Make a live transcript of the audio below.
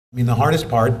I mean, the hardest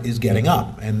part is getting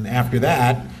up, and after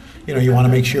that, you know, you want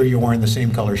to make sure you're wearing the same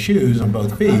color shoes on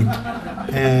both feet,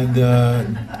 and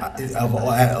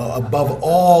above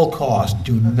all costs,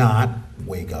 do not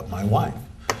wake up my wife,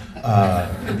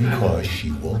 because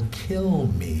she will kill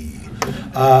me.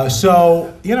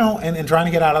 So, you know, and trying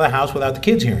to get out of the house without the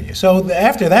kids hearing you. So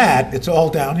after that, it's all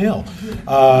downhill. You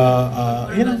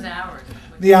know,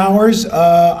 the hours,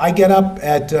 I get up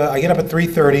at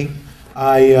 3:30.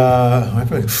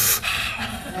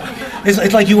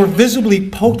 It's like you were visibly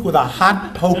poked with a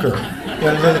hot poker.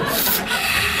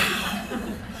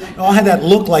 It all had that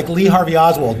look like Lee Harvey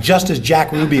Oswald just as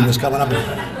Jack Ruby was coming up.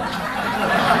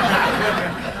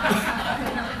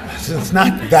 It's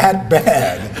not that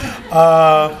bad.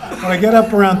 When I get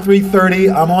up around 3:30,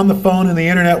 I'm on the phone and the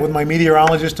internet with my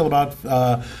meteorologist till about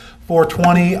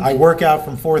 4:20. I work out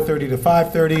from 4:30 to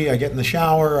 5:30. I get in the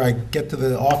shower. I get to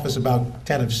the office about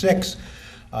 10 of 6.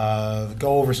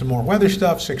 Go over some more weather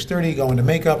stuff. 6:30, go into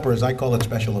makeup, or as I call it,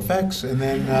 special effects. And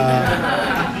then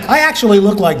I actually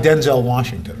look like Denzel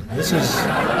Washington. This is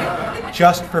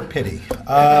just for pity.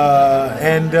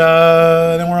 And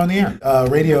then we're on the air.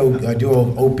 Radio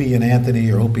duo Opie and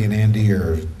Anthony, or Opie and Andy,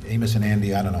 or Amos and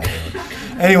Andy, I don't know.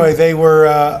 Anyway, they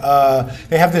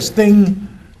have this thing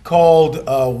called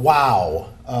WOW,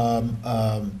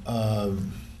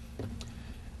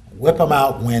 Whip 'em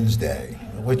Out Wednesday,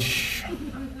 which...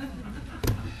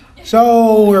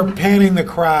 So we're panning the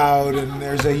crowd, and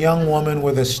there's a young woman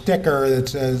with a sticker that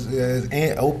says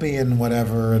Opie and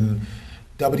whatever, and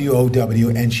WOW,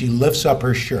 and she lifts up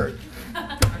her shirt.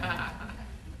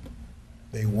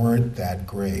 They weren't that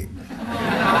great.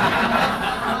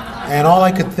 And all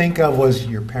I could think of was,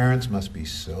 your parents must be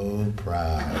so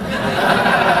proud.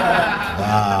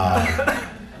 Wow.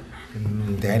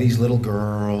 And Daddy's little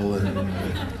girl, and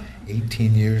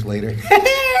 18 years later,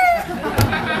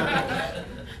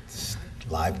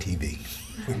 live TV.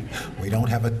 We don't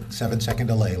have a 7-second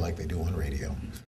delay like they do on radio.